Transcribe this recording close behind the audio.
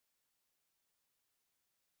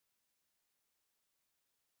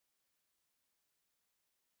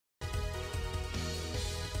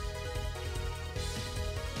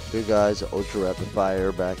Good guys, Ultra Rapid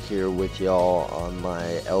Fire back here with y'all on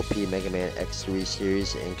my LP Mega Man X3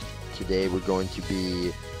 series, and today we're going to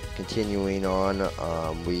be continuing on.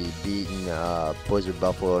 We beaten Blizzard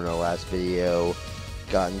Buffalo in our last video,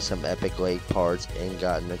 gotten some epic lake parts, and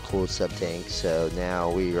gotten a cool sub-tank, so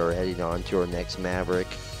now we are heading on to our next Maverick.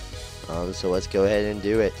 So let's go ahead and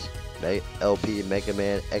do it. LP Mega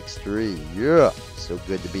Man X3, yeah! So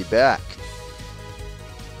good to be back.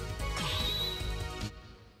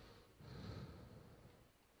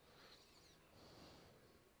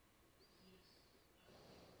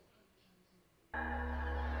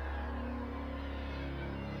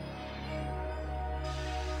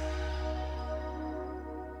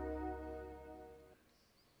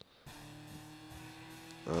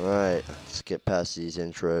 Alright, let's get past these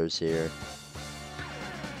intros here.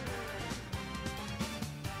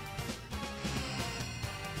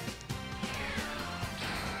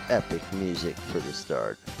 Epic music for the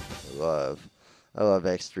start. I love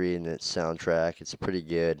X3 and its soundtrack. It's pretty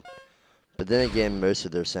good. But then again, most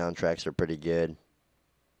of their soundtracks are pretty good.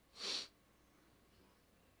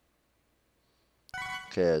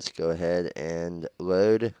 Okay, let's go ahead and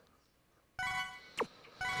load.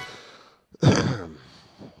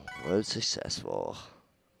 Load successful.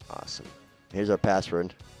 Awesome. Here's our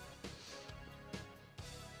password.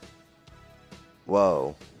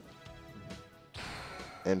 Whoa.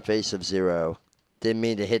 And face of 0. Didn't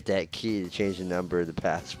mean to hit that key to change the number of the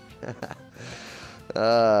password.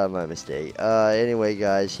 My mistake. Anyway,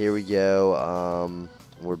 guys, here we go.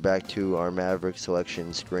 We're back to our Maverick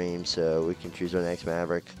selection screen, so we can choose our next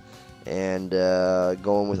Maverick. And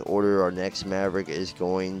going with order, our next Maverick is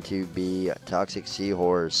going to be Toxic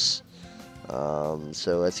Seahorse.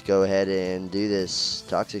 So let's go ahead and do this.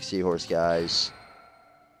 Toxic Seahorse, guys.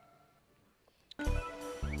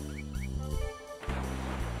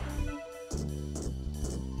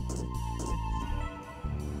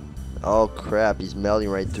 Oh crap, he's melting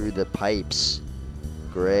right through the pipes.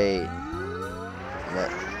 Great.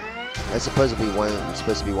 That's supposed to be one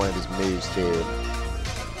of his moves too.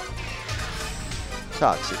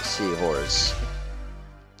 Toxic Seahorse.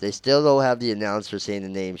 They still don't have the announcer saying the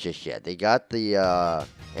names just yet. They got the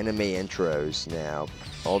anime intros now.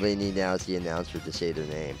 All they need now is the announcer to say their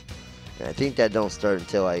name. And I think that don't start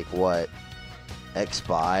until like what?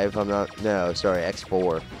 X5?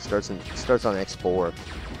 X4. Starts on X4.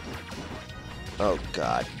 Oh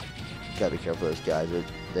god. Gotta be careful of those guys.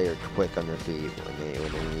 They are quick on their feet when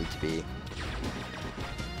they need to be.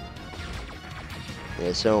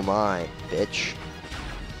 Yeah, so am I, bitch.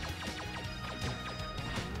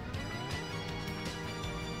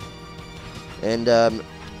 And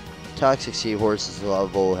Toxic Seahorse's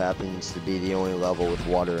level happens to be the only level with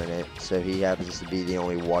water in it, so he happens to be the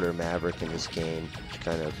only water Maverick in this game,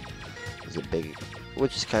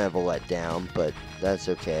 which is kind of a letdown, but that's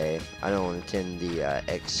okay. I don't intend the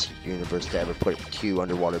X universe to ever put 2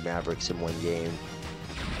 underwater Mavericks in one game,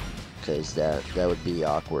 because that would be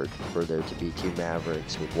awkward for there to be 2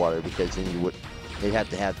 Mavericks with water, because then they'd have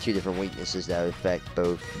to have 2 different weaknesses that would affect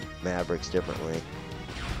both Mavericks differently.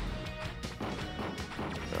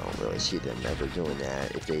 I don't really see them ever doing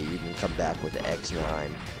that, if they even come back with the X9,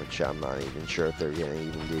 which I'm not even sure if they're going to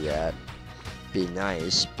even do that. Be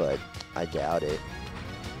nice, but I doubt it.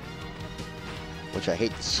 Which I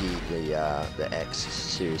hate to see the X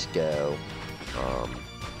series go,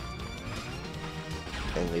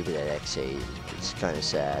 and leave it at X8. It's kind of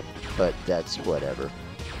sad, but that's whatever.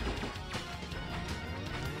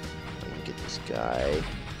 I can get this guy.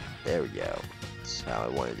 There we go. That's how I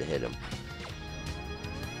wanted to hit him.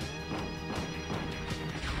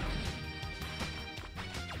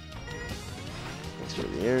 Thanks for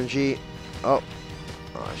the energy. Oh,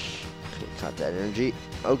 gosh, could have caught that energy.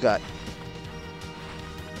 Oh god.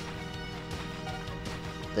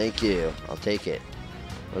 Thank you. I'll take it.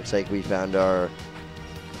 Looks like we found our...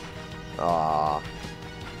 Aw.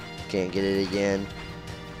 Can't get it again.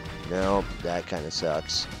 No, that kind of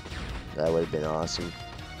sucks. That would have been awesome.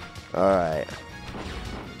 Alright.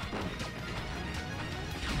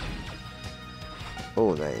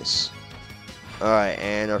 Oh, nice. Alright,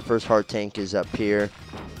 and our first heart tank is up here.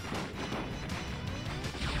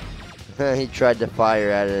 He tried to fire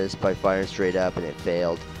at us by firing straight up, and it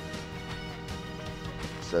failed.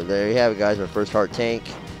 So there you have it, guys, our first heart tank.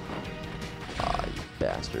 Ah, you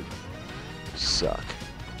bastard. Suck.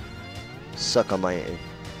 Suck on my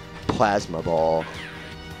plasma ball.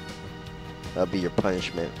 That'll be your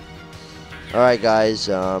punishment. Alright, guys,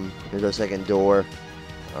 here's our second door.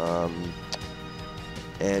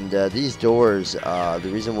 These doors, the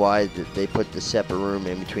reason why they put the separate room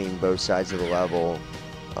in between both sides of the level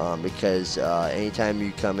because anytime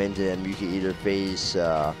you come into them, you can either face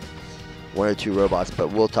one or two robots, but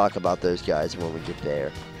we'll talk about those guys when we get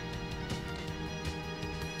there.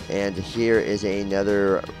 And here is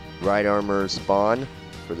another ride armor spawn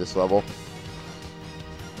for this level.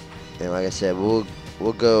 And like I said, we'll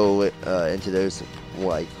go into those,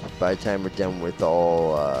 like, by the time we're done with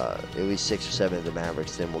all at least 6 or 7 of the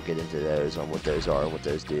Mavericks, then we'll get into those, on what those are and what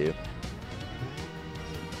those do.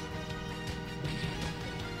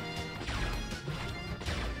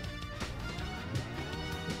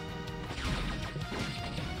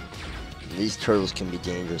 These turtles can be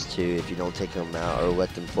dangerous too if you don't take them out or let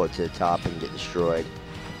them float to the top and get destroyed,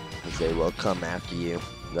 because they will come after you.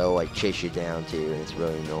 They'll like chase you down too, and it's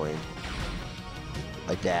really annoying.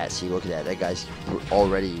 Like that. See, look at that. That guy's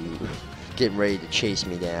already getting ready to chase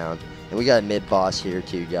me down. And we got a mid-boss here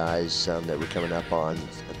too, guys, that we're coming up on.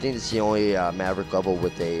 I think it's the only Maverick level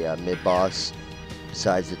with a mid-boss,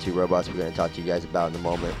 besides the 2 robots we're going to talk to you guys about in a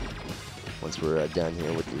moment, once we're done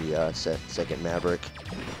here with the second Maverick.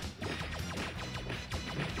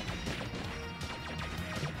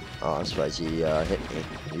 Oh, I'm surprised he hit me.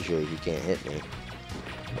 Usually he can't hit me,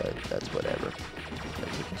 but that's whatever. I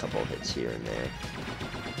take a couple hits here and there.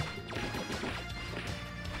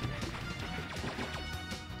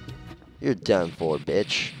 You're done for,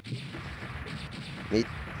 bitch.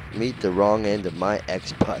 Meet the wrong end of my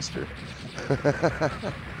X-Buster.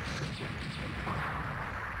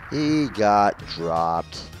 He got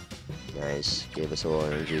dropped. Nice. Gave us a little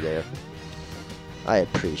energy there. I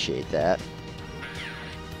appreciate that.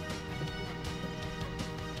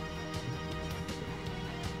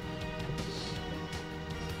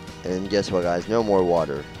 And guess what, guys? No more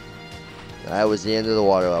water. That was the end of the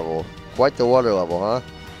water level. Quite the water level, huh?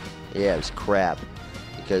 Yeah, it was crap.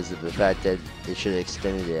 Because of the fact that they should have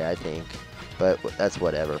extended it, I think. But that's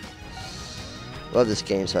whatever. Love this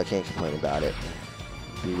game, so I can't complain about it.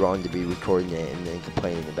 It'd be wrong to be recording it and then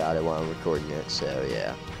complaining about it while I'm recording it. So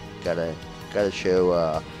yeah, gotta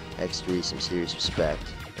show X3 some serious respect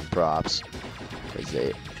and props,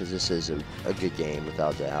 because this is a good game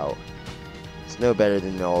without doubt. It's no better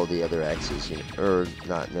than all the other X's, you know, or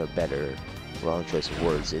not no better, wrong choice of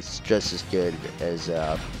words. It's just as good as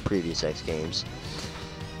previous X games.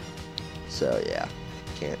 So yeah,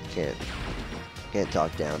 can't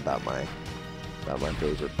talk down about my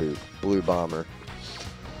favorite blue bomber,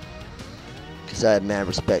 because I have mad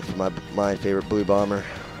respect for my favorite blue bomber.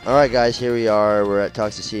 All right, guys, here we are. We're at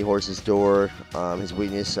Toxic Seahorse's door. His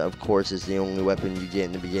weakness, of course, is the only weapon you get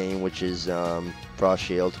in the beginning, which is Frost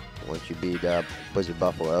Shield. Once you beat Blizzard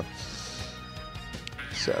Buffalo.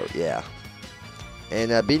 So yeah, and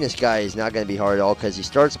beating this guy is not going to be hard at all, because he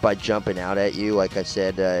starts by jumping out at you. Like I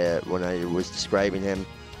said when I was describing him,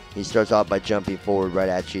 he starts off by jumping forward right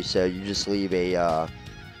at you. So you just leave a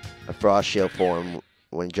Frost Shield for him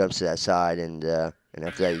when he jumps to that side, and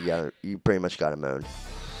after that you pretty much got him owned.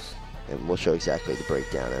 And we'll show exactly the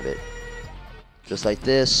breakdown of it, just like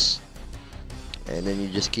this, and then you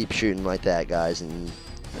just keep shooting like that, guys, and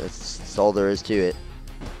that's all there is to it.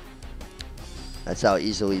 That's how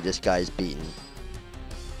easily this guy's beaten.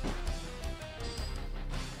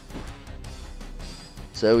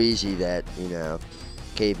 So easy that, you know,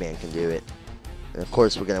 caveman can do it. And of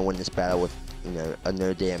course we're gonna win this battle with, you know, a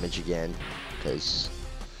no damage again, because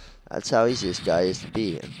that's how easy this guy is to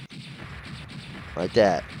beat. Like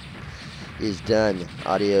that. He's done.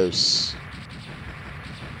 Adios.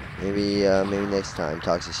 Maybe next time,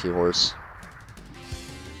 Toxic Seahorse.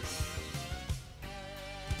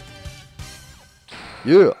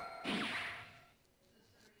 Yeah.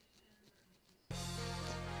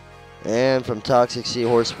 And from Toxic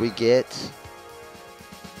Seahorse we get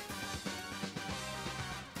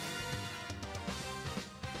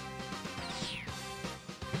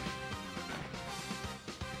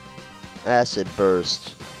Acid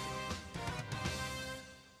Burst,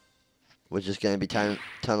 which is going to be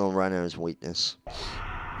Tunnel Runner's weakness.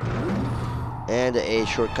 And a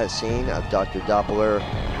shortcut scene of Dr. Doppler.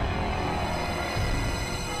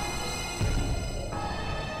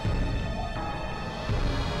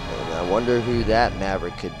 I wonder who that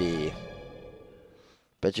Maverick could be.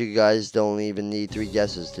 Bet you guys don't even need 3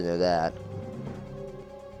 guesses to know that.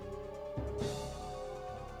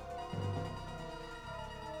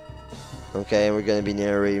 Okay, and we're going to be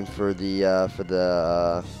narrating for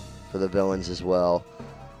the villains as well.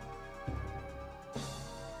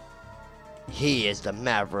 He is the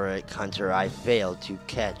Maverick hunter I failed to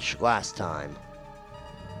catch last time.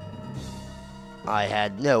 I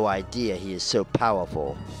had no idea he is so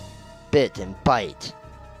powerful. Bit and bite.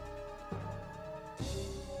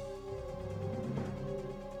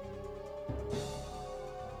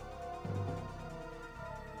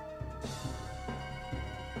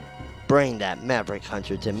 Bring that Maverick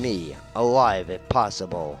Hunter to me, alive if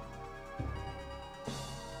possible.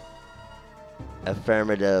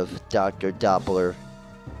 Affirmative, Dr. Doppler.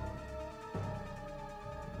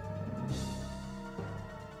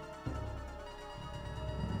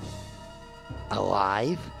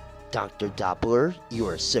 Alive? Dr. Doppler, you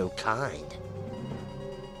are so kind.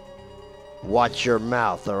 Watch your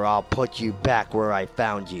mouth or I'll put you back where I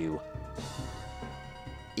found you.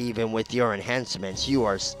 Even with your enhancements, you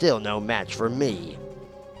are still no match for me.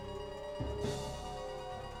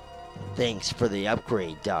 Thanks for the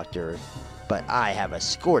upgrade, Doctor, but I have a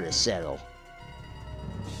score to settle.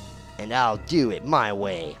 And I'll do it my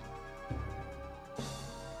way.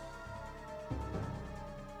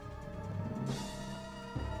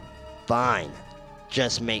 Fine.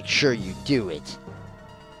 Just make sure you do it.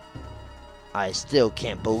 I still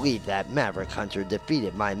can't believe that Maverick Hunter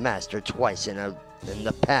defeated my master twice in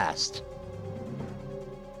the past.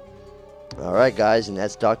 Alright guys, and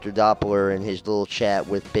that's Dr. Doppler and his little chat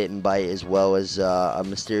with Bit and Byte, as well as a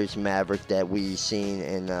mysterious Maverick that we seen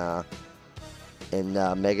in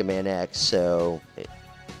Mega Man X. So,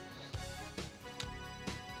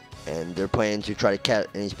 and they're planning to try to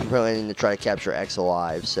he's planning to try to capture X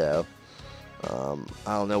alive. So, I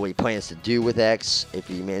don't know what he plans to do with X if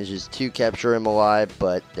he manages to capture him alive,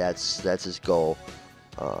 but that's his goal.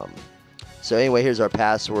 So anyway, here's our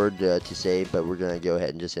password to save, but we're gonna go ahead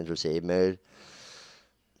and just enter save mode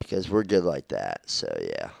because we're good like that. So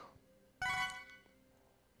yeah.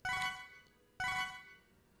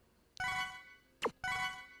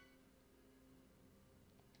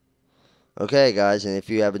 Okay guys, and if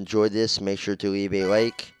you have enjoyed this, make sure to leave a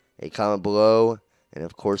like, a comment below, and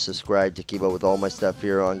of course subscribe to keep up with all my stuff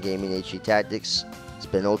here on Gaming HE Tactics. It's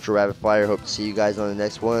been Ultra Rapid Fire. Hope to see you guys on the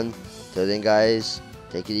next one. Till then guys,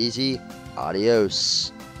 take it easy.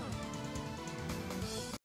 Adios.